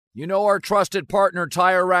You know our trusted partner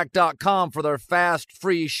TireRack.com for their fast,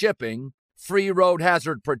 free shipping, free road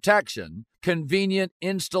hazard protection, convenient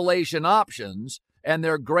installation options, and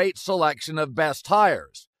their great selection of best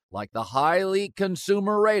tires, like the highly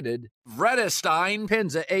consumer-rated Vredestein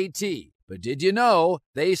Pinza AT. But did you know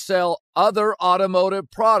they sell other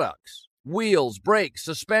automotive products? Wheels, brakes,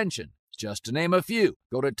 suspension, just to name a few.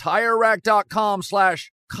 Go to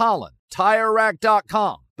TireRack.com/Colin.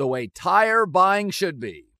 TireRack.com, the way tire buying should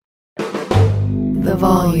be. The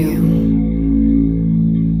volume.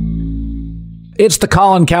 It's the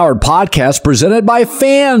Colin Cowherd podcast presented by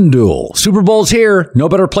FanDuel. Super Bowl's here. No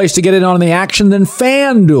better place to get in on the action than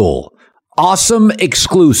FanDuel. Awesome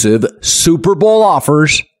exclusive Super Bowl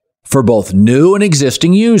offers for both new and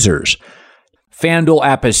existing users. FanDuel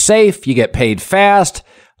app is safe. You get paid fast. A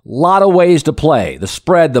lot of ways to play. The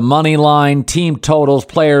spread, the money line, team totals,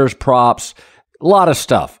 players, props, a lot of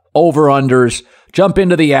stuff. Over-unders. Jump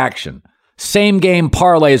into the action. Same game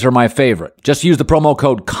parlays are my favorite. Just use the promo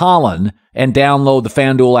code Colin and download the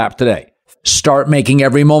FanDuel app today. Start making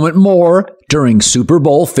every moment more during Super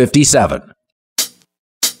Bowl 57.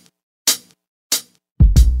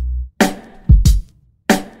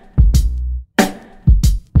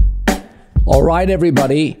 All right,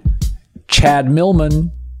 everybody. Chad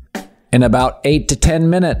Millman in about 8 to 10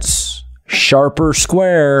 minutes. Sharper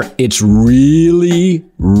Square. It's really,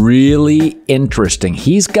 really interesting.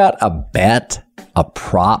 He's got a bet, a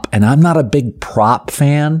prop, and I'm not a big prop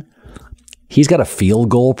fan. He's got a field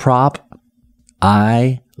goal prop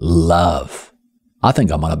I love. I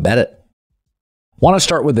think I'm going to bet it. Want to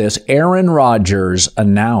start with this. Aaron Rodgers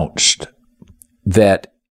announced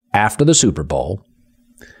that after the Super Bowl,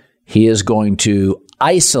 he is going to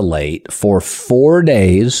isolate for 4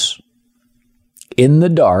 days in the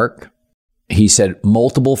dark. He said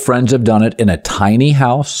multiple friends have done it in a tiny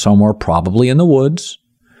house somewhere, probably in the woods,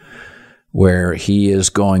 where he is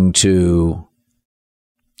going to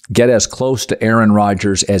get as close to Aaron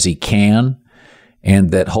Rodgers as he can,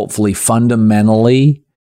 and that hopefully fundamentally,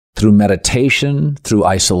 through meditation, through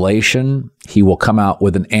isolation, he will come out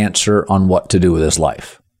with an answer on what to do with his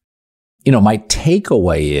life. You know, my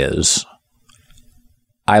takeaway is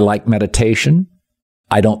I like meditation.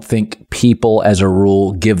 I don't think people, as a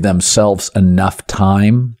rule, give themselves enough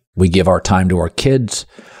time. We give our time to our kids,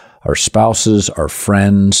 our spouses, our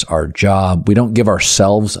friends, our job. We don't give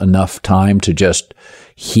ourselves enough time to just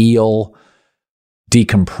heal,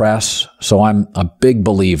 decompress. So I'm a big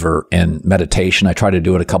believer in meditation. I try to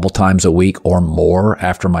do it a couple times a week or more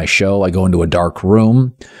after my show. I go into a dark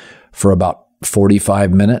room for about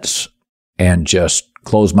 45 minutes and just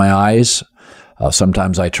close my eyes.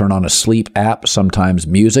 Sometimes I turn on a sleep app, sometimes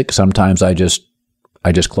music, sometimes I just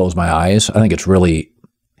close my eyes. I think it's really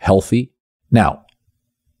healthy. Now,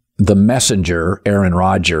 the messenger, Aaron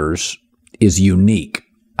Rodgers, is unique.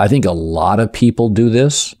 I think a lot of people do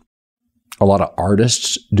this. A lot of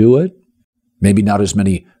artists do it. Maybe not as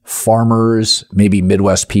many farmers. Maybe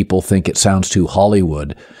Midwest people think it sounds too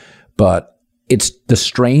Hollywood. But it's the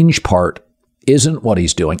strange part isn't what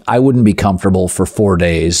he's doing. I wouldn't be comfortable for 4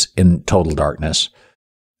 days in total darkness.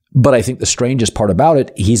 But I think the strangest part about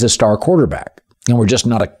it, he's a star quarterback, and we're just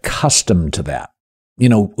not accustomed to that. You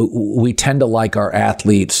know, we tend to like our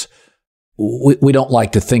athletes. We don't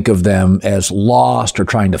like to think of them as lost or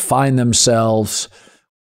trying to find themselves.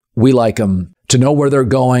 We like them to know where they're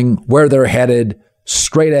going, where they're headed,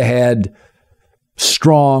 straight ahead,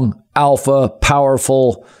 strong, alpha,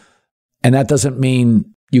 powerful. And that doesn't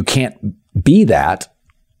mean you can't be that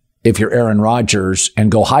if you're Aaron Rodgers and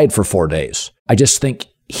go hide for 4 days. I just think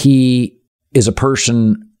he is a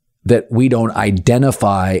person that we don't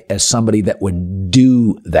identify as somebody that would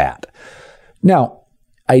do that. Now,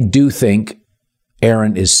 I do think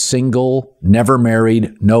Aaron is single, never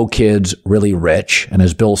married, no kids, really rich. And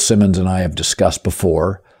as Bill Simmons and I have discussed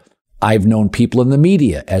before, I've known people in the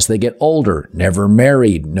media as they get older, never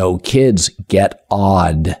married, no kids, get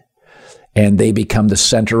odd. And they become the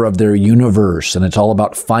center of their universe. And it's all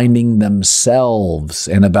about finding themselves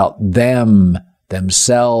and about them,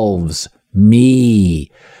 themselves, me,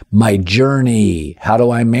 my journey. How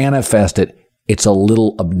do I manifest it? It's a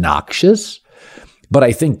little obnoxious. But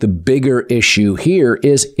I think the bigger issue here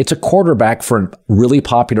is it's a quarterback for a really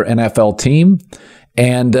popular NFL team.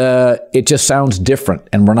 And it just sounds different.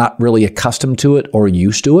 And we're not really accustomed to it or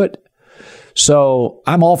used to it. So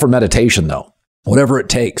I'm all for meditation, though. Whatever it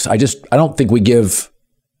takes. I don't think we give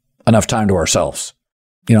enough time to ourselves.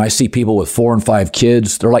 You know, I see people with 4 and 5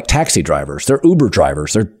 kids. They're like taxi drivers. They're Uber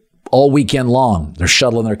drivers. They're all weekend long. They're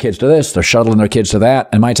shuttling their kids to this. They're shuttling their kids to that.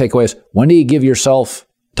 And my takeaway is, when do you give yourself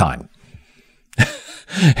time?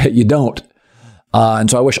 You don't. And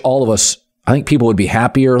so I wish all of us, I think people would be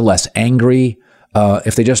happier, less angry,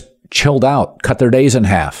 if they just chilled out, cut their days in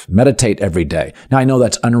half, meditate every day. Now, I know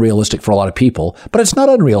that's unrealistic for a lot of people, but it's not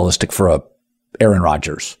unrealistic for Aaron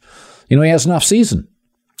Rodgers. He has enough season,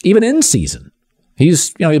 even in season.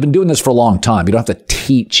 He's been doing this for a long time. You don't have to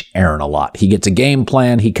teach Aaron a lot. He gets a game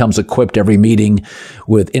plan. He comes equipped every meeting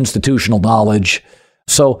with institutional knowledge.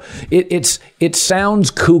 So it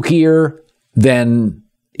sounds kookier than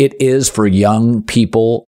it is for young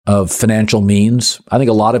people of financial means. I think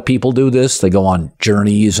a lot of people do this. They go on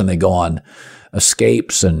journeys and they go on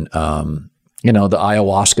escapes and, the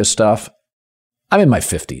ayahuasca stuff. I'm in my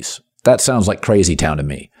 50s. That sounds like crazy town to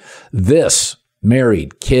me. This,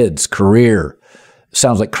 married, kids, career,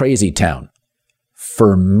 sounds like crazy town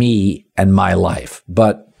for me and my life.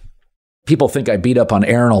 But people think I beat up on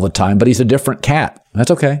Aaron all the time, but he's a different cat. That's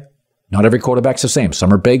okay. Not every quarterback's the same.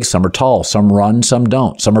 Some are big, some are tall, some run, some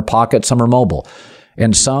don't. Some are pocket, some are mobile.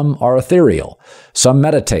 And some are ethereal. Some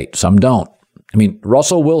meditate, some don't. I mean,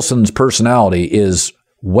 Russell Wilson's personality is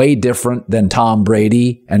way different than Tom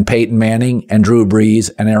Brady and Peyton Manning and Drew Brees,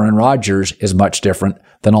 and Aaron Rodgers is much different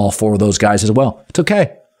than all four of those guys as well. It's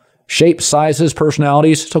okay. Shapes, sizes,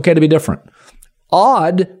 personalities, it's okay to be different.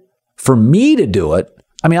 Odd for me to do it.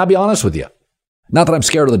 I mean, I'll be honest with you. Not that I'm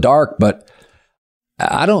scared of the dark, but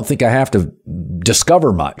I don't think I have to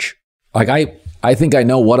discover much. Like I think I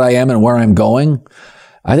know what I am and where I'm going.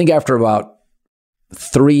 I think after about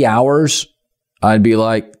 3 hours, I'd be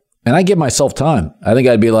like, and I give myself time. I think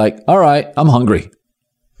I'd be like, all right, I'm hungry.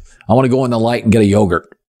 I want to go in the light and get a yogurt.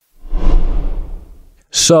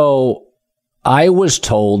 So I was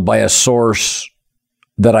told by a source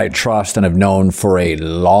that I trust and have known for a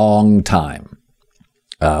long time,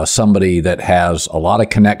 somebody that has a lot of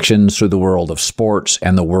connections through the world of sports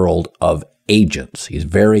and the world of agents. He's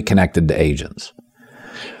very connected to agents.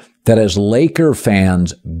 That as Laker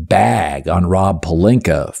fans bag on Rob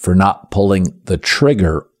Pelinka for not pulling the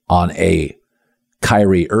trigger on a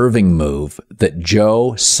Kyrie Irving move, that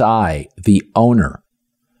Joe Tsai, the owner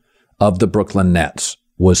of the Brooklyn Nets,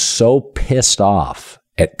 was so pissed off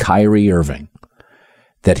at Kyrie Irving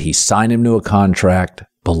that he signed him to a contract,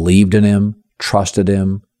 believed in him, trusted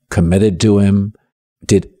him, committed to him,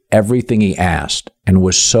 did everything he asked, and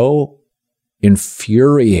was so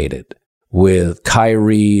infuriated with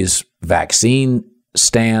Kyrie's vaccine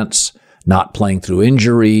stance, not playing through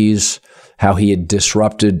injuries, how he had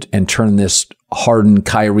disrupted and turned this Harden,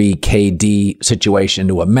 Kyrie, KD situation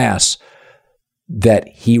into a mess, that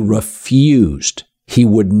he refused. He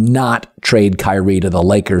would not trade Kyrie to the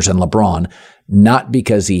Lakers and LeBron, not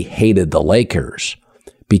because he hated the Lakers,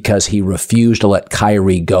 because he refused to let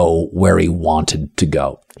Kyrie go where he wanted to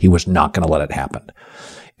go. He was not going to let it happen.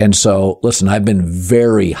 And so, listen, I've been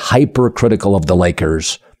very hypercritical of the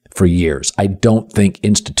Lakers for years. I don't think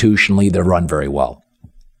institutionally they're run very well.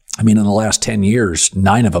 I mean, in the last 10 years,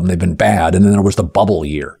 9 of them, they've been bad. And then there was the bubble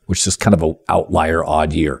year, which is kind of an outlier,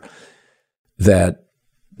 odd year, that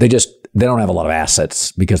they don't have a lot of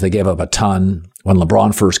assets because they gave up a ton when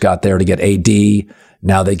LeBron first got there to get AD.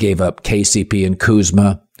 Now they gave up KCP and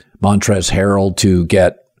Kuzma, Montrezl Harrell to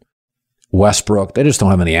get Westbrook. They just don't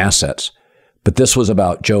have any assets. But this was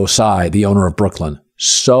about Joe Tsai, the owner of Brooklyn,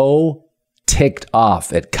 so ticked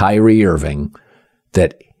off at Kyrie Irving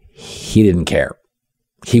that he didn't care.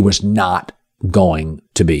 He was not going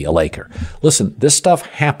to be a Laker. Listen, this stuff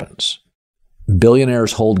happens.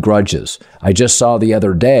 Billionaires hold grudges. I just saw the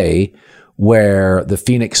other day where the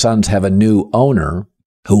Phoenix Suns have a new owner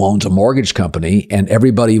who owns a mortgage company, and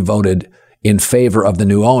everybody voted in favor of the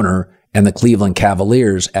new owner, and the Cleveland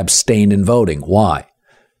Cavaliers abstained in voting. Why?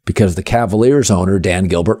 Because the Cavaliers owner, Dan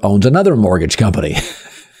Gilbert, owns another mortgage company.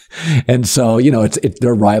 And so,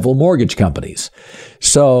 they're rival mortgage companies.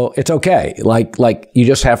 So it's okay. Like you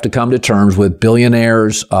just have to come to terms with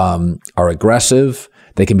billionaires are aggressive.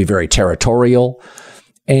 They can be very territorial.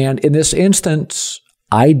 And in this instance,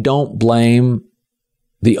 I don't blame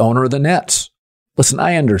the owner of the Nets. Listen,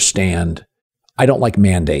 I understand. I don't like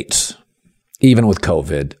mandates. Even with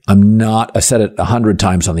COVID, I said it 100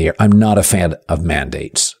 times on the air, I'm not a fan of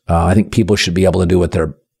mandates. I think people should be able to do with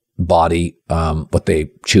their body what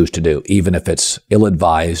they choose to do, even if it's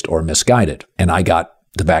ill-advised or misguided. And I got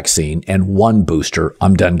the vaccine and 1 booster.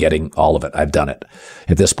 I'm done getting all of it. I've done it.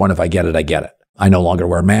 At this point, if I get it, I get it. I no longer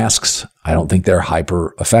wear masks. I don't think they're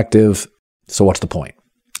hyper effective. So what's the point?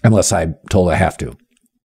 Unless I'm told I have to.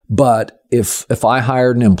 But if I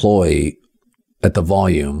hired an employee at the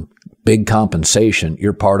volume, big compensation,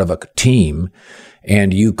 you're part of a team,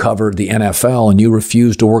 and you covered the NFL and you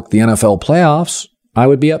refused to work the NFL playoffs, I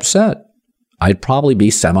would be upset. I'd probably be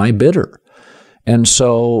semi-bitter. And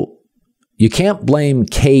so, You can't blame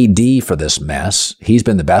KD for this mess. He's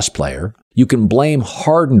been the best player. You can blame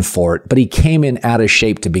Harden for it, but he came in out of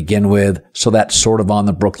shape to begin with, so that's sort of on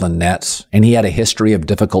the Brooklyn Nets, and he had a history of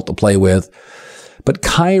difficult to play with. But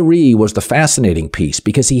Kyrie was the fascinating piece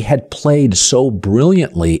because he had played so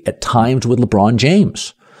brilliantly at times with LeBron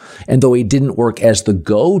James. And though he didn't work as the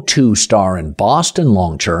go-to star in Boston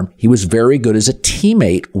long-term, he was very good as a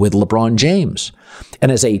teammate with LeBron James.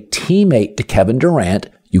 And as a teammate to Kevin Durant,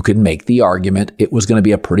 you could make the argument it was going to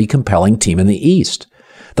be a pretty compelling team in the East.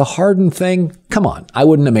 The Harden thing, come on, I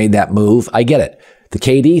wouldn't have made that move. I get it. The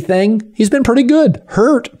KD thing, he's been pretty good.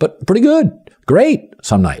 Hurt, but pretty good. Great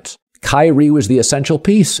some nights. Kyrie was the essential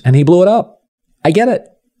piece, and he blew it up. I get it.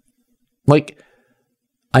 Like,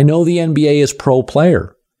 I know the NBA is pro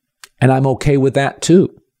player, and I'm okay with that too.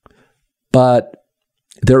 But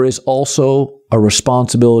there is also a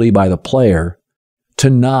responsibility by the player to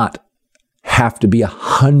not have to be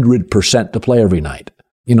 100% to play every night.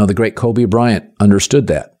 You know, the great Kobe Bryant understood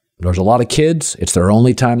that. There's a lot of kids. It's their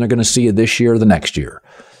only time they're going to see you this year or the next year.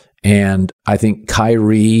 And I think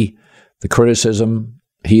Kyrie, the criticism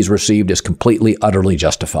he's received is completely, utterly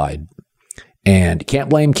justified. And you can't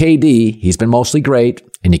blame KD. He's been mostly great.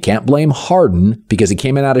 And you can't blame Harden because he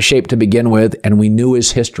came in out of shape to begin with, and we knew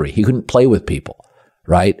his history. He couldn't play with people,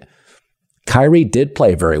 right? Kyrie did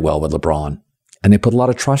play very well with LeBron, and they put a lot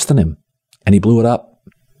of trust in him, and he blew it up.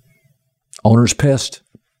 Owner's pissed.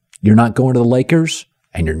 You're not going to the Lakers,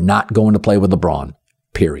 and you're not going to play with LeBron,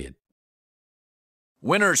 period.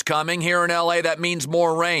 Winter's coming. Here in LA, that means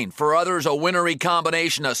more rain. For others, a wintry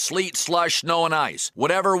combination of sleet, slush, snow, and ice.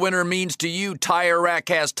 Whatever winter means to you, Tire Rack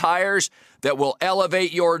has tires that will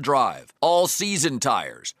elevate your drive. All-season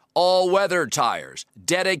tires, all-weather tires,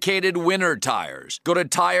 dedicated winter tires. Go to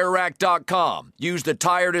TireRack.com. Use the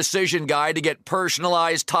Tire Decision Guide to get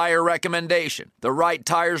personalized tire recommendation. The right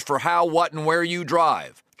tires for how, what, and where you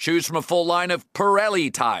drive. Choose from a full line of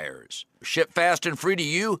Pirelli tires. Ship fast and free to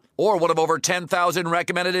you or one of over 10,000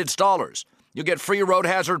 recommended installers. You'll get free road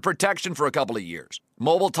hazard protection for a couple of years.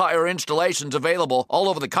 Mobile tire installations available all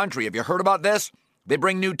over the country. Have you heard about this? They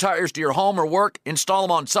bring new tires to your home or work, install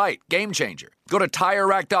them on site. Game changer. Go to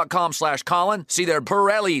TireRack.com/Colin. See their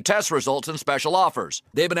Pirelli test results and special offers.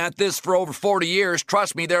 They've been at this for over 40 years.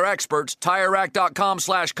 Trust me, they're experts.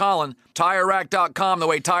 TireRack.com/Colin. TireRack.com, the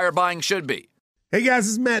way tire buying should be. Hey guys,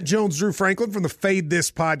 this is Matt Jones, Drew Franklin from the Fade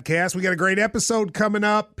This podcast. We got a great episode coming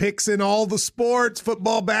up. Picks in all the sports,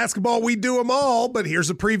 football, basketball, we do them all. But here's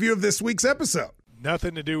a preview of this week's episode.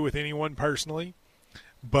 Nothing to do with anyone personally,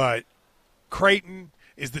 but Creighton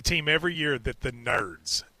is the team every year that the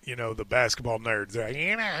nerds, you know, the basketball nerds, they're like,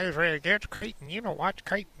 you know, who's really good? Creighton, you know, watch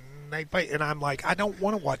Creighton. They play. And I'm like, I don't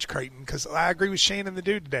want to watch Creighton because I agree with Shane and the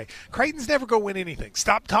dude today. Creighton's never going to win anything.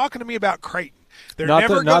 Stop talking to me about Creighton. They're not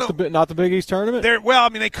the Big East tournament. Well, I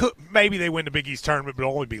mean, they could maybe they win the Big East tournament, but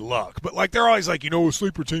it'll only be luck. But like they're always like, you know, a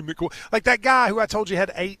sleeper team that cool. Like that guy who I told you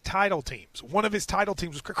had 8 title teams. One of his title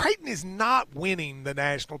teams was Creighton is not winning the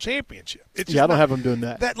national championship. I don't have them doing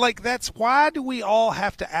that. That's why do we all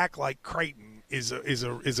have to act like Creighton is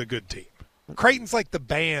a good team? Creighton's like the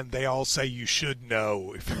band they all say you should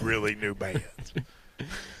know if you really knew bands.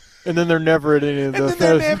 And then they're never at any of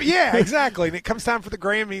the yeah, exactly. And it comes time for the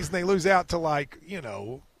Grammys, and they lose out to, like, you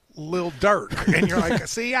know, Lil Durk. And you're like,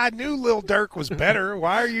 see, I knew Lil Durk was better.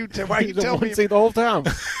 Why are you telling me? See the whole time.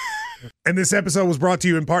 And this episode was brought to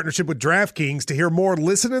you in partnership with DraftKings. To hear more,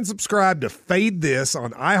 listen and subscribe to Fade This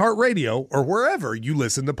on iHeartRadio or wherever you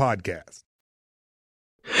listen to podcasts.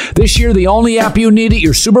 This year, the only app you need at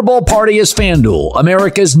your Super Bowl party is FanDuel,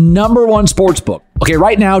 America's #1 sportsbook. Okay,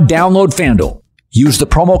 right now, download FanDuel. Use the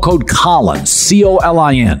promo code Colin,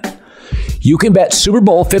 COLIN. You can bet Super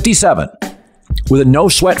Bowl 57 with a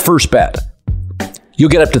no-sweat first bet. You'll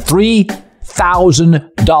get up to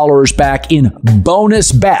 $3,000 back in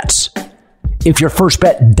bonus bets if your first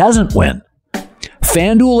bet doesn't win.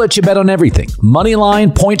 FanDuel lets you bet on everything. Money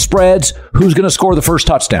line, point spreads, who's going to score the first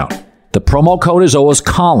touchdown. The promo code is always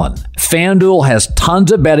Colin. FanDuel has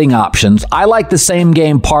tons of betting options. I like the same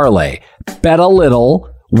game parlay. Bet a little,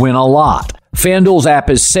 win a lot. FanDuel's app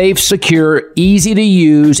is safe, secure, easy to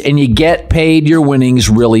use, and you get paid your winnings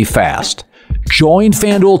really fast. Join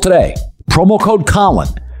FanDuel today. Promo code Colin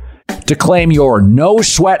to claim your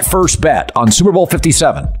no-sweat first bet on Super Bowl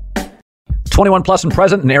 57. 21 plus and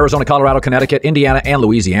present in Arizona, Colorado, Connecticut, Indiana, and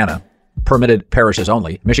Louisiana. permitted parishes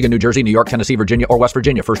only. Michigan, New Jersey, New York, Tennessee, Virginia, or West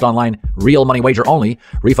Virginia. First online real money wager only.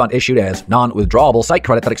 Refund issued as non-withdrawable site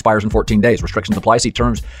credit that expires in 14 days. Restrictions apply. See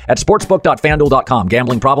terms at sportsbook.fanduel.com.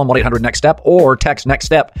 Gambling problem? 1-800-NEXT-STEP or text NEXT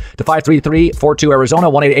STEP to 53342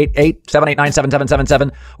 Arizona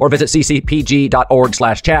 1-888-789-7777 or visit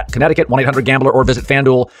ccpg.org/chat. Connecticut 1-800-GAMBLER or visit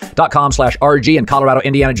fanduel.com/RG. In Colorado,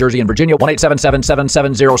 Indiana, Jersey, and Virginia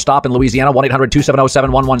 1-877-770-STOP. In Louisiana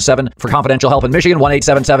 1-800-270-7117 for confidential help. In Michigan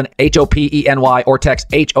 1-877-HOPENY or text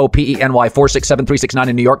HOPENY 467-369.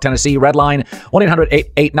 In New York, Tennessee, Red Line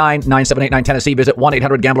 1-800-889-9789. Tennessee. Visit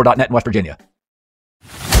 1-800-GAMBLER.net in West Virginia.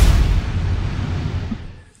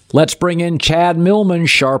 Let's bring in Chad Millman,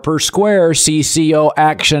 Sharper Square, CCO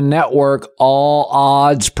Action Network. All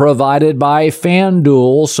odds provided by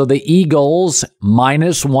FanDuel. So the Eagles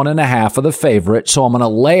 -1.5 of the favorite. So I'm going to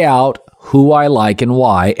lay out who I like and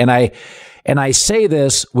why. And I say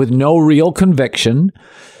this with no real conviction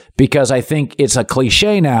because I think it's a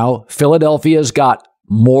cliche now. Philadelphia's got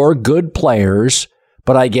more good players,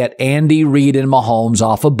 but I get Andy Reid and Mahomes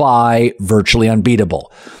off a bye, virtually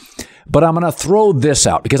unbeatable. But I'm going to throw this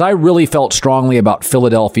out because I really felt strongly about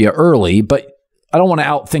Philadelphia early, but I don't want to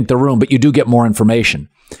outthink the room, but you do get more information.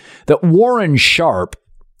 That Warren Sharp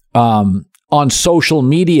on social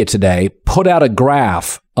media today put out a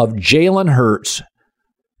graph of Jalen Hurts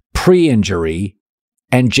pre-injury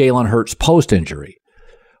and Jalen Hurts post-injury.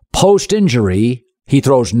 Post-injury, he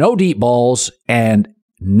throws no deep balls and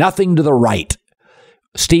nothing to the right.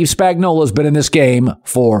 Steve Spagnuolo's been in this game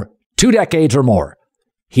for 2 decades or more.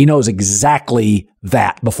 He knows exactly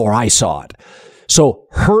that before I saw it. So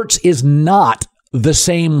Hurts is not the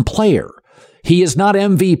same player. He is not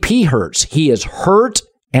MVP Hurts. He is hurt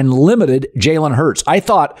and limited Jalen Hurts. I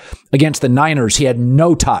thought against the Niners, he had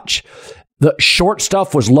no touch. The short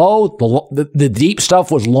stuff was low. The deep stuff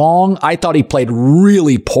was long. I thought he played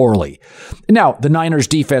really poorly. Now, the Niners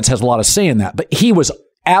defense has a lot of say in that, but he was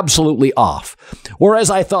absolutely off.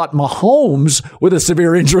 Whereas I thought Mahomes with a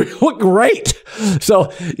severe injury looked great.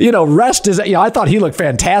 So, rest is, I thought he looked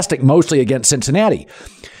fantastic mostly against Cincinnati.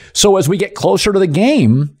 So as we get closer to the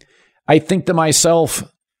game, I think to myself,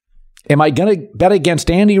 am I going to bet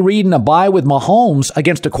against Andy Reid in a bye with Mahomes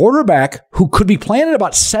against a quarterback who could be playing at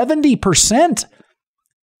about 70%?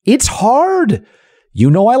 It's hard.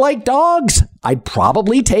 I like dogs. I'd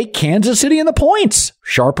probably take Kansas City in the points.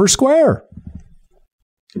 Sharper Square.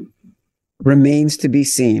 Remains to be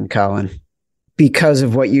seen, Colin, because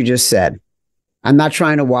of what you just said. I'm not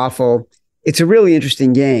trying to waffle. It's a really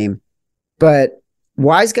interesting game, but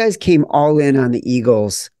Wise Guys came all in on the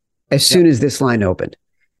Eagles as soon as this line opened.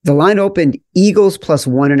 The line opened Eagles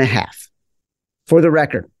 +1.5. For the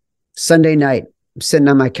record, Sunday night, I'm sitting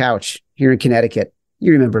on my couch here in Connecticut.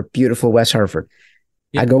 You remember beautiful West Hartford.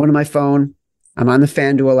 Yep. I go into my phone. I'm on the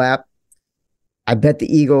FanDuel app. I bet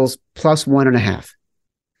the Eagles +1.5.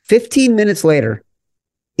 15 minutes later,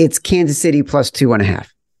 it's Kansas City +2.5.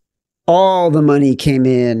 All the money came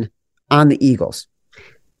in on the Eagles.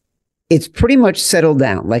 It's pretty much settled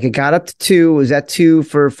down. Like it got up to 2, it was at 2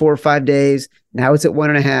 for 4 or 5 days. Now it's at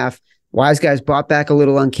 1.5. Wise Guys bought back a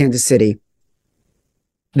little on Kansas City.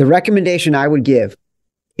 The recommendation I would give,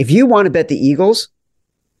 if you want to bet the Eagles,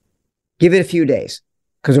 give it a few days.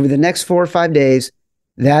 Because over the next 4 or 5 days,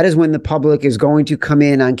 that is when the public is going to come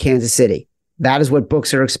in on Kansas City. That is what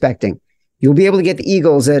books are expecting. You'll be able to get the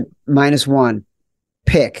Eagles at -1,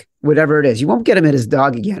 pick, whatever it is. You won't get them at his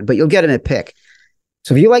dog again, but you'll get them at pick.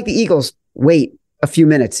 So if you like the Eagles, wait a few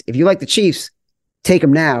minutes. If you like the Chiefs, take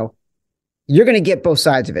them now. You're going to get both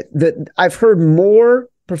sides of it. I've heard more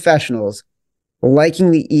professionals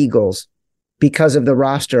liking the Eagles because of the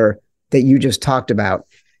roster that you just talked about.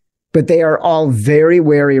 But they are all very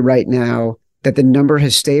wary right now that the number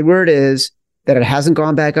has stayed where it is, that it hasn't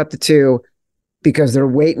gone back up to 2, because they're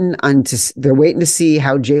waiting to see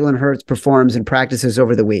how Jalen Hurts performs in practices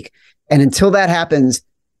over the week. And until that happens,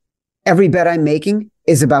 every bet I'm making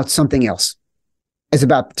is about something else. It's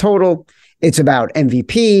about the total. It's about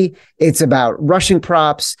MVP. It's about rushing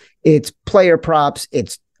props. It's player props.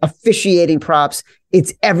 It's officiating props.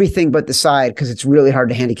 It's everything but the side because it's really hard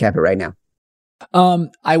to handicap it right now.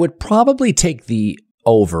 I would probably take the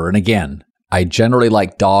over. And again, I generally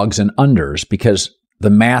like dogs and unders because the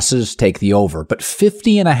masses take the over. But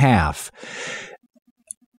 50.5,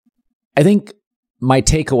 I think my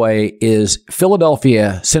takeaway is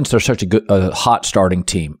Philadelphia, since they're such a hot starting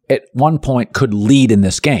team, at one point could lead in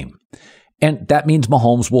this game. And that means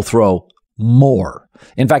Mahomes will throw more.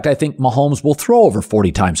 In fact, I think Mahomes will throw over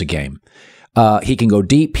 40 times a game. He can go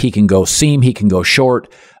deep. He can go seam. He can go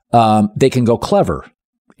short. They can go clever.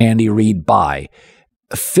 Andy Reid bye.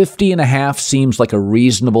 50.5 seems like a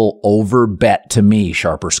reasonable over bet to me,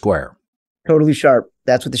 sharp or square. Totally sharp.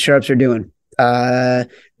 That's what the sharps are doing. The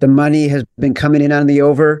money has been coming in on the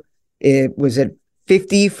over. It was at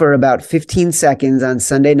 50 for about 15 seconds on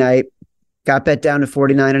Sunday night, got bet down to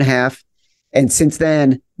 49.5. And since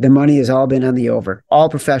then, the money has all been on the over, all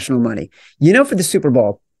professional money. For the Super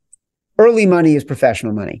Bowl, early money is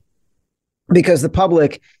professional money because the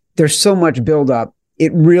public, there's so much buildup.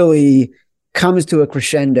 It really comes to a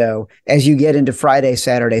crescendo as you get into Friday,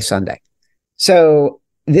 Saturday, Sunday. So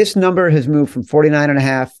this number has moved from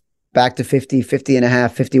 49.5 back to 50,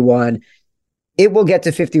 50.5, 51. It will get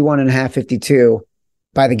to 51.5, 52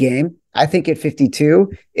 by the game. I think at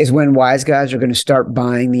 52 is when wise guys are going to start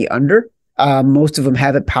buying the under. Most of them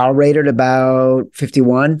have it power rated about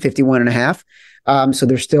 51, 51.5. So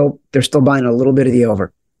they're still buying a little bit of the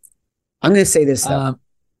over. I'm going to say this, though. I'm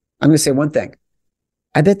going to say one thing.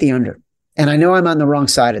 I bet the under. And I know I'm on the wrong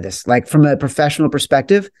side of this, like from a professional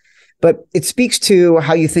perspective, but it speaks to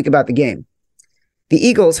how you think about the game. The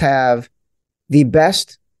Eagles have the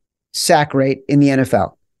best sack rate in the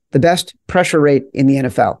NFL, the best pressure rate in the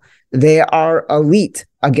NFL. They are elite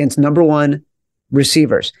against number one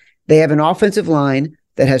receivers. They have an offensive line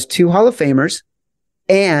that has 2 Hall of Famers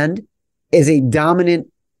and is a dominant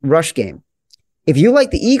rush game. If you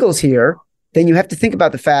like the Eagles here, then you have to think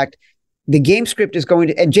about the fact the game script is going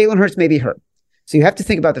to, and Jalen Hurts may be hurt. So you have to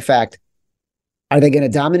think about the fact, are they going to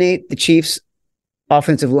dominate the Chiefs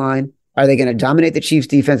offensive line? Are they going to dominate the Chiefs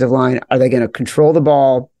defensive line? Are they going to control the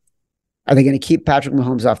ball? Are they going to keep Patrick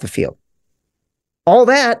Mahomes off the field? All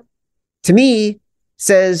that, to me,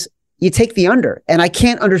 says you take the under. And I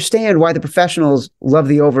can't understand why the professionals love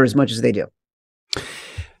the over as much as they do.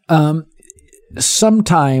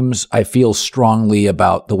 Sometimes I feel strongly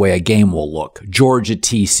about the way a game will look. Georgia,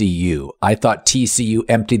 TCU. I thought TCU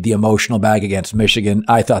emptied the emotional bag against Michigan.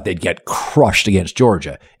 I thought they'd get crushed against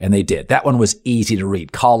Georgia, and they did. That one was easy to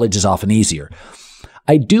read. College is often easier.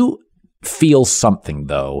 I do feel something,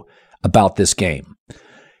 though, about this game.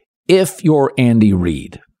 If you're Andy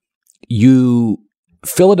Reid,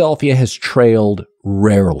 Philadelphia has trailed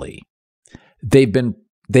rarely. They've been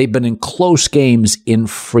in close games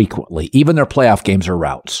infrequently. Even their playoff games are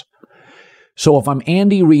routes. So if I'm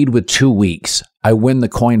Andy Reid with 2 weeks, I win the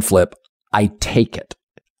coin flip, I take it.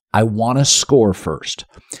 I want to score first.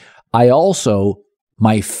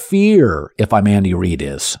 My fear, if I'm Andy Reid,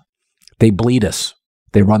 is they bleed us.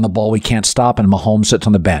 They run the ball we can't stop, and Mahomes sits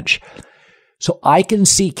on the bench. So I can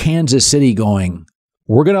see Kansas City going,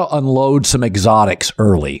 we're going to unload some exotics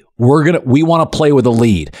early. We want to play with a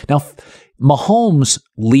lead. Now, Mahomes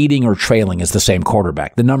leading or trailing is the same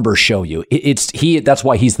quarterback. The numbers show you. That's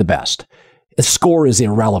why he's the best. The score is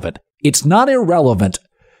irrelevant. It's not irrelevant.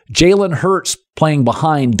 Jalen Hurts playing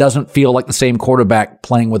behind doesn't feel like the same quarterback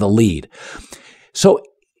playing with a lead. So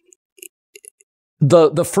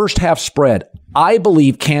the first half spread, I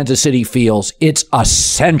believe Kansas City feels it's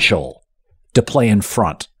essential to play in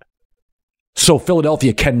front. So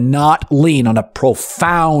Philadelphia cannot lean on a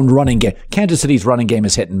profound running game. Kansas City's running game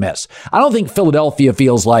is hit and miss. I don't think Philadelphia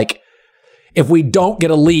feels like if we don't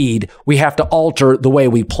get a lead, we have to alter the way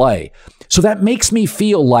we play. So that makes me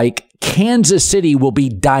feel like Kansas City will be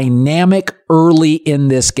dynamic early in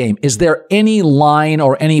this game. Is there any line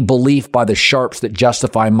or any belief by the Sharps that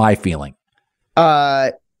justify my feeling?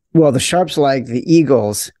 Well, the Sharps like the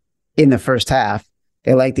Eagles in the first half.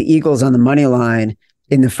 They like the Eagles on the money line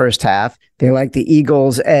in the first half. They like the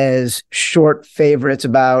Eagles as short favorites,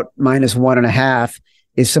 about -1.5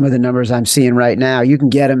 is some of the numbers I'm seeing right now. You can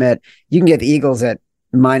get the Eagles at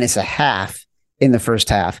 -0.5 in the first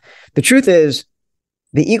half. The truth is,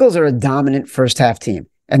 the Eagles are a dominant first half team,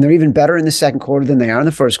 and they're even better in the second quarter than they are in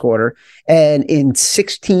the first quarter. And in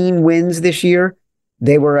 16 wins this year,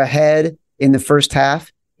 they were ahead in the first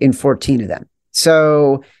half in 14 of them.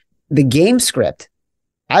 So the game script,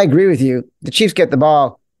 I agree with you. The Chiefs get the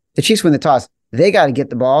ball. The Chiefs win the toss. They got to get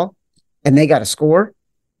the ball and they got to score.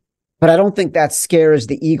 But I don't think that scares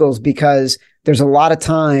the Eagles because there's a lot of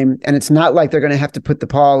time, and it's not like they're going to have to put the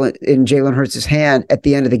ball in Jalen Hurts' hand at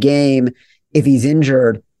the end of the game if he's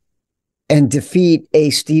injured and defeat a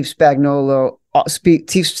Steve Spagnuolo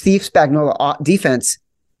defense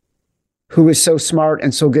who is so smart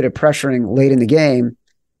and so good at pressuring late in the game.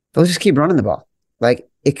 They'll just keep running the ball. Like,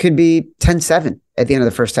 it could be 10-7 at the end of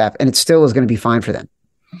the first half, and it still is going to be fine for them.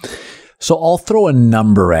 So I'll throw a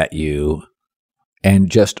number at you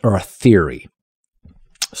or a theory.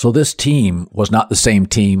 So this team was not the same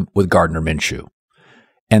team with Gardner Minshew.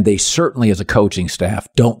 And they certainly, as a coaching staff,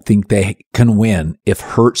 don't think they can win if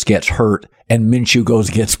Hurts gets hurt and Minshew goes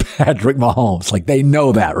against Patrick Mahomes. Like, they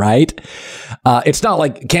know that, right? It's not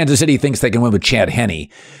like Kansas City thinks they can win with Chad Henne.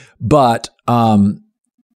 But,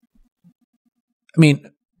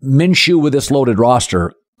 Minshew with this loaded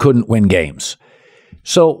roster couldn't win games.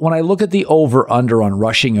 So when I look at the over-under on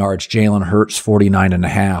rushing yards, Jalen Hurts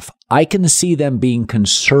 49.5, I can see them being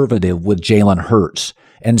conservative with Jalen Hurts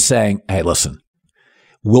and saying, hey, listen,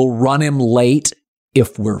 we'll run him late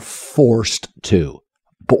if we're forced to,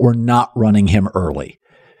 but we're not running him early.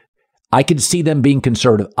 I could see them being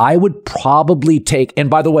conservative. I would probably take, and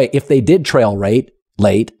by the way, if they did trail late,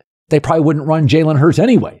 they probably wouldn't run Jalen Hurts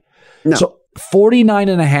anyway. No. So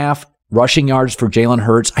 49.5 rushing yards for Jalen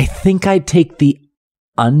Hurts. I think I'd take the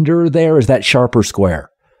under there. Is that sharp or square?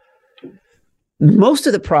 Most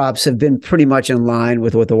of the props have been pretty much in line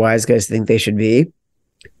with what the wise guys think they should be.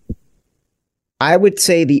 I would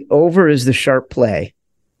say the over is the sharp play.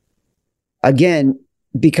 Again,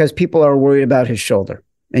 because people are worried about his shoulder.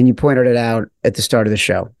 And you pointed it out at the start of the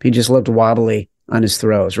show. He just looked wobbly on his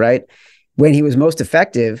throws, right? When he was most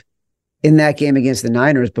effective in that game against the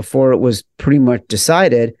Niners before it was pretty much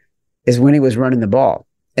decided is when he was running the ball.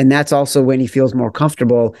 And that's also when he feels more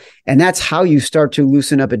comfortable. And that's how you start to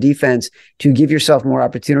loosen up a defense to give yourself more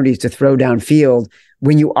opportunities to throw downfield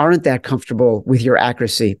when you aren't that comfortable with your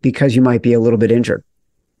accuracy because you might be a little bit injured.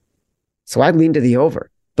 So I'd lean to the over.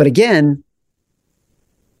 But again,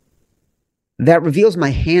 that reveals my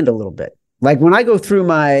hand a little bit. Like when I go through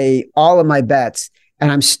all of my bets and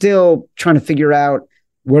I'm still trying to figure out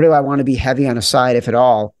where do I want to be heavy on a side, if at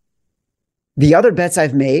all, the other bets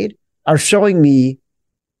I've made are showing me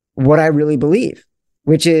what I really believe,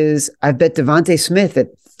 which is I've bet Devontae Smith at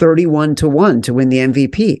 31-1 to win the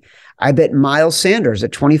MVP. I bet Miles Sanders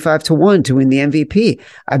at 25-1 to win the MVP.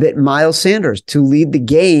 I bet Miles Sanders to lead the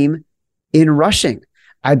game in rushing.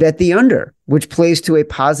 I bet the under, which plays to a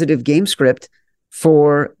positive game script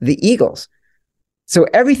for the Eagles. So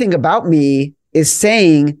everything about me is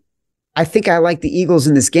saying, I think I like the Eagles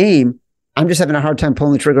in this game. I'm just having a hard time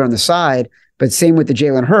pulling the trigger on the side. But same with the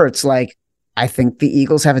Jalen Hurts. Like, I think the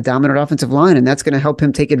Eagles have a dominant offensive line, and that's going to help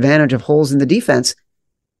him take advantage of holes in the defense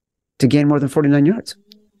to gain more than 49 yards.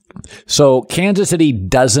 So Kansas City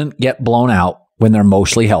doesn't get blown out when they're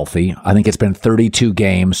mostly healthy. I think it's been 32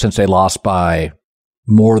 games since they lost by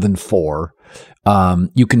more than 4.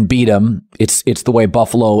 You can beat them. It's the way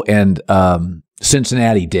Buffalo and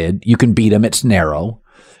Cincinnati did. You can beat them. It's narrow.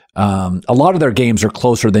 A lot of their games are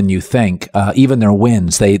closer than you think. Even their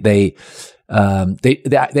wins, they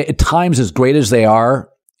at times, as great as they are,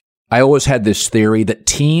 I always had this theory that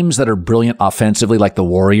teams that are brilliant offensively, like the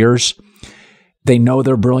Warriors, they know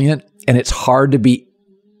they're brilliant, and it's hard to be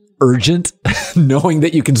urgent knowing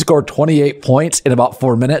that you can score 28 points in about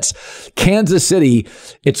 4 minutes. Kansas City,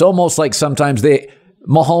 it's almost like sometimes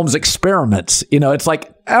Mahomes experiments. It's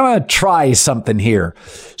like, I'm going to try something here.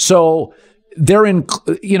 So they're in,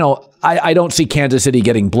 I don't see Kansas City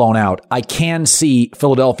getting blown out. I can see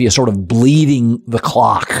Philadelphia sort of bleeding the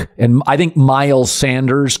clock. And I think Miles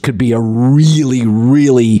Sanders could be a really,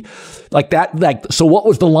 really like that. So what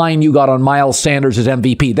was the line you got on Miles Sanders as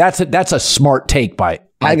MVP? That's a smart take by.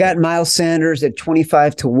 I got Miles Sanders at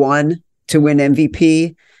 25-1 to win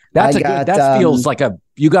MVP. That feels like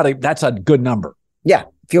that's a good number. Yeah.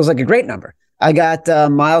 Feels like a great number. I got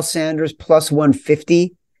Miles Sanders plus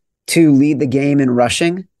 150 to lead the game in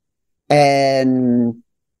rushing. And,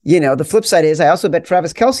 the flip side is I also bet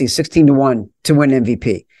Travis Kelce 16-1 to win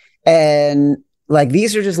MVP. And like,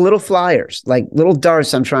 these are just little flyers, like little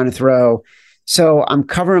darts I'm trying to throw. So I'm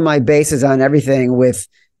covering my bases on everything with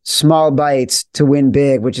small bites to win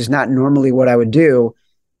big, which is not normally what I would do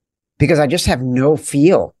because I just have no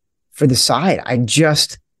feel for the side.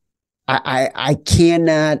 I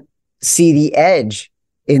cannot see the edge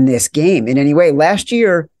in this game in any way. Last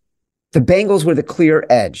year, the Bengals were the clear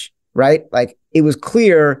edge, right? Like it was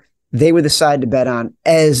clear they were the side to bet on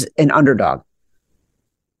as an underdog.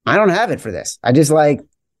 I don't have it for this. I just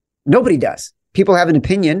nobody does. People have an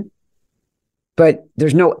opinion, but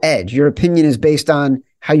there's no edge. Your opinion is based on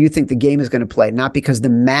how you think the game is going to play, not because the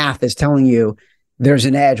math is telling you there's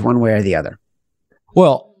an edge one way or the other.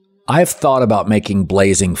 Well, I've thought about making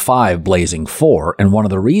Blazing 5 Blazing 4, and one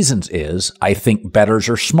of the reasons is I think bettors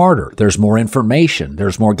are smarter. There's more information.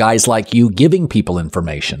 There's more guys like you giving people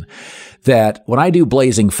information. That when I do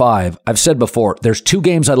Blazing 5, I've said before, there's 2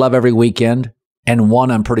 games I love every weekend, and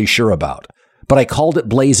 1 I'm pretty sure about. But I called it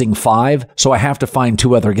Blazing 5, so I have to find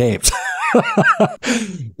 2 other games.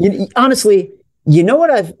 Honestly, you know what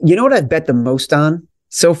I've bet the most on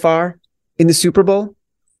so far in the Super Bowl?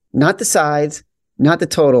 Not the sides, not the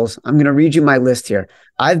totals. I'm going to read you my list here.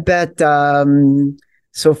 I've bet,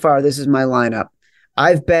 so far, this is my lineup.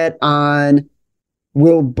 I've bet on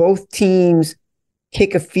will both teams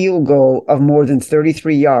kick a field goal of more than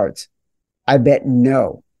 33 yards. I bet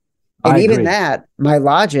no. And even that, my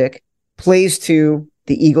logic plays to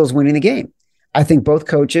the Eagles winning the game. I think both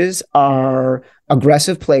coaches are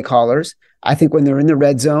aggressive play callers. I think when they're in the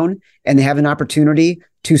red zone and they have an opportunity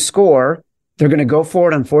to score, they're going to go for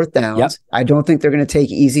it on fourth downs. Yep. I don't think they're going to take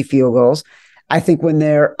easy field goals. I think when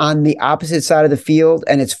they're on the opposite side of the field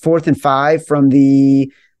and it's 4th and 5 from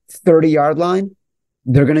the 30-yard line,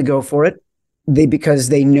 they're going to go for it. Because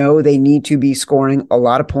they know they need to be scoring a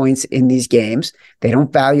lot of points in these games. They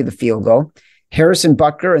don't value the field goal. Harrison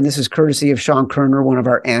Butker, and this is courtesy of Sean Kerner, one of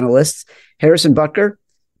our analysts, Harrison Butker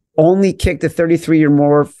only kicked a 33 or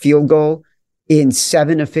more field goal in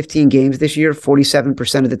 7 of 15 games this year,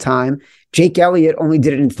 47% of the time. Jake Elliott only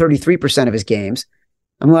did it in 33% of his games.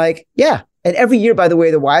 I'm like, yeah. And every year, by the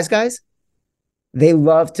way, the wise guys, they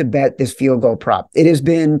love to bet this field goal prop. It has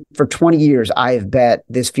been for 20 years, I have bet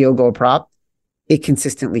this field goal prop. It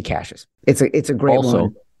consistently cashes. It's a great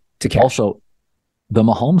one to cash. Also, the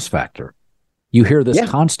Mahomes factor. You hear this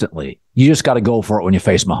constantly. You just got to go for it when you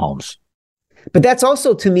face Mahomes. But that's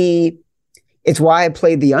also, to me, it's why I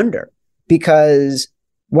played the under. Because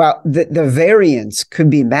while the variance could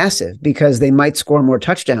be massive because they might score more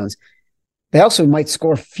touchdowns, they also might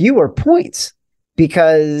score fewer points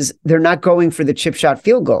because they're not going for the chip shot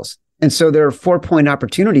field goals. And so there are 4-point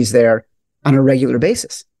opportunities there on a regular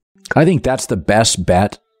basis. I think that's the best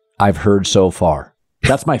bet I've heard so far.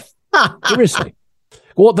 That's my seriously.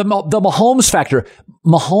 Well, the Mahomes factor.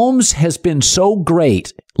 Mahomes has been so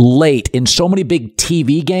great late in so many big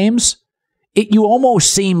TV games. You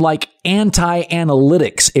almost seem like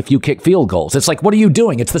anti-analytics if you kick field goals. It's like, what are you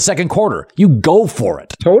doing? It's the second quarter. You go for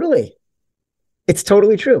it. Totally. It's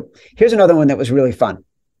totally true. Here's another one that was really fun.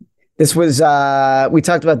 This was, we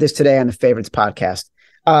talked about this today on the Favorites podcast.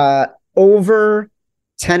 Over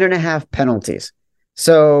 10.5 penalties.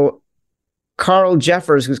 So Carl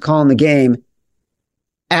Jeffers, who's calling the game,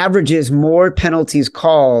 averages more penalties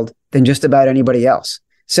called than just about anybody else.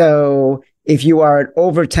 So if you are at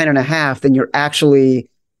over 10.5, then you're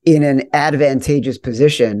actually in an advantageous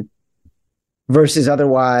position versus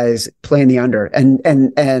otherwise playing the under.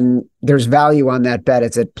 And there's value on that bet.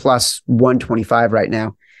 It's at plus 125 right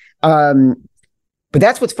now. But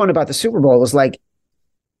that's what's fun about the Super Bowl is like,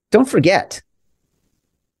 don't forget,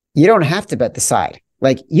 you don't have to bet the side.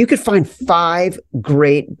 Like you could find 5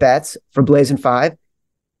 great bets for Blazing 5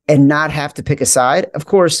 and not have to pick a side. Of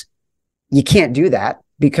course, you can't do that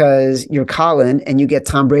because you're Colin and you get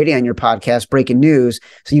Tom Brady on your podcast breaking news.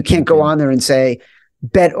 So you can't go on there and say,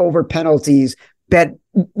 bet over penalties, bet,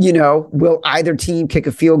 will either team kick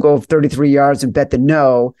a field goal of 33 yards and bet the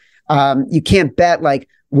no. You can't bet like,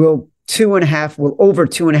 will over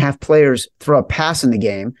 2.5 players throw a pass in the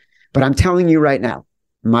game. But I'm telling you right now,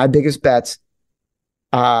 my biggest bets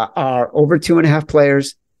are over 2.5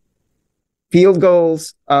 players, field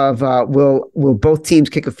goals of will both teams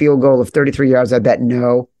kick a field goal of 33 yards? I bet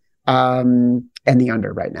no, and the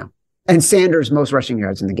under right now. And Sanders most rushing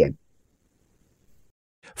yards in the game.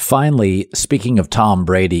 Finally, speaking of Tom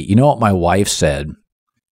Brady, you know what my wife said?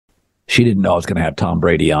 She didn't know I was going to have Tom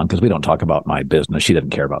Brady on because we don't talk about my business. She doesn't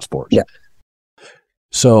care about sports. Yeah.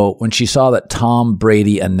 So when she saw that Tom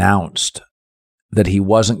Brady announced that he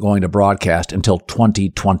wasn't going to broadcast until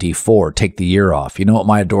 2024, take the year off, you know what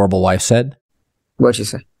my adorable wife said? What'd she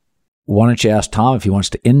say? Why don't you ask Tom if he wants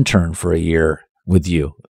to intern for a year with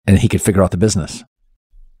you and he could figure out the business?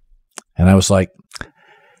 And I was like,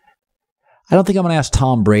 I don't think I'm going to ask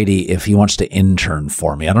Tom Brady if he wants to intern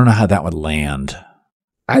for me. I don't know how that would land.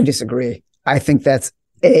 I disagree. I think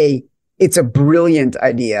it's a brilliant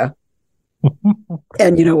idea.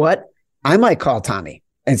 And you know what? I might call Tommy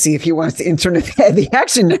and see if he wants to intern at the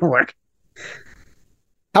Action Network.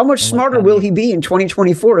 How much smarter will he be in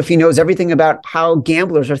 2024 if he knows everything about how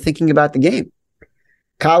gamblers are thinking about the game?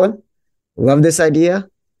 Colin, love this idea.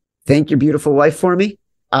 Thank your beautiful wife for me.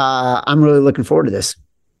 I'm really looking forward to this.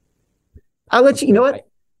 I'll let you know what?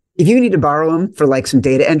 If you need to borrow him for like some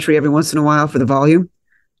data entry every once in a while for the volume,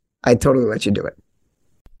 I'd totally let you do it.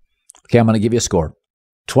 Okay, I'm going to give you a score.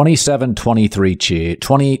 27-23 Chiefs.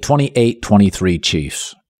 28-23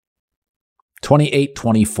 Chiefs.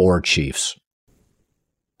 28-24 Chiefs.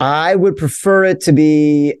 I would prefer it to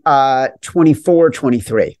be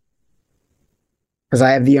 24-23. Because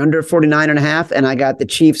I have the under 49.5 and I got the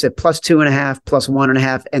Chiefs at plus 2.5, plus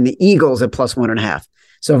 1.5, and the Eagles at plus 1.5.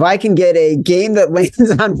 So if I can get a game that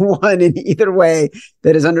lands on one in either way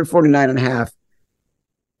that is under 49.5,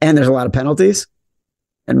 and there's a lot of penalties,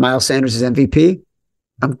 and Miles Sanders is MVP,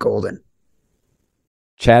 I'm golden.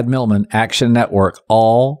 Chad Millman, Action Network,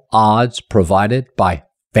 all odds provided by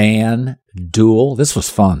FanDuel. This was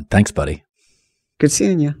fun. Thanks, buddy. Good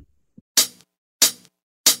seeing you.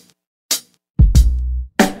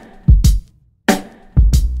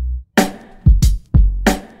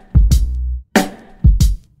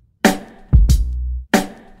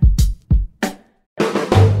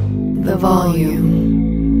 The volume.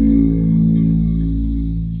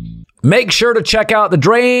 Make sure to check out the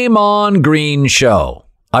Draymond Green Show.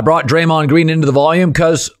 I brought Draymond Green into the volume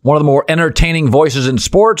because one of the more entertaining voices in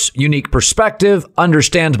sports, unique perspective,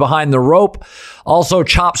 understands behind the rope, also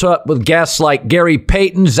chops up with guests like Gary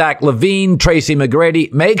Payton, Zach LaVine, Tracy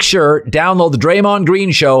McGrady. Make sure, download the Draymond Green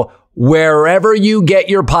Show wherever you get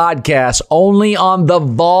your podcasts, only on the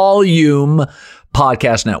Volume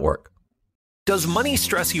Podcast Network. Does money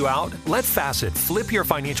stress you out? Let Facet flip your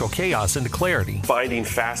financial chaos into clarity. Finding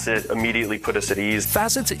Facet immediately put us at ease.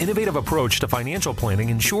 Facet's innovative approach to financial planning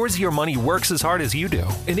ensures your money works as hard as you do,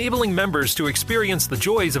 enabling members to experience the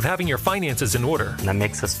joys of having your finances in order. That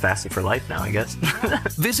makes us Facet for life now, I guess.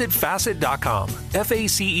 Visit Facet.com,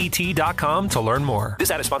 FACET.com to learn more.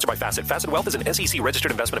 This ad is sponsored by Facet. Facet Wealth is an SEC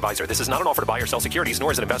registered investment advisor. This is not an offer to buy or sell securities,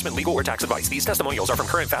 nor is it investment, legal, or tax advice. These testimonials are from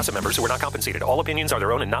current Facet members who are not compensated. All opinions are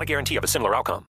their own and not a guarantee of a similar outcome.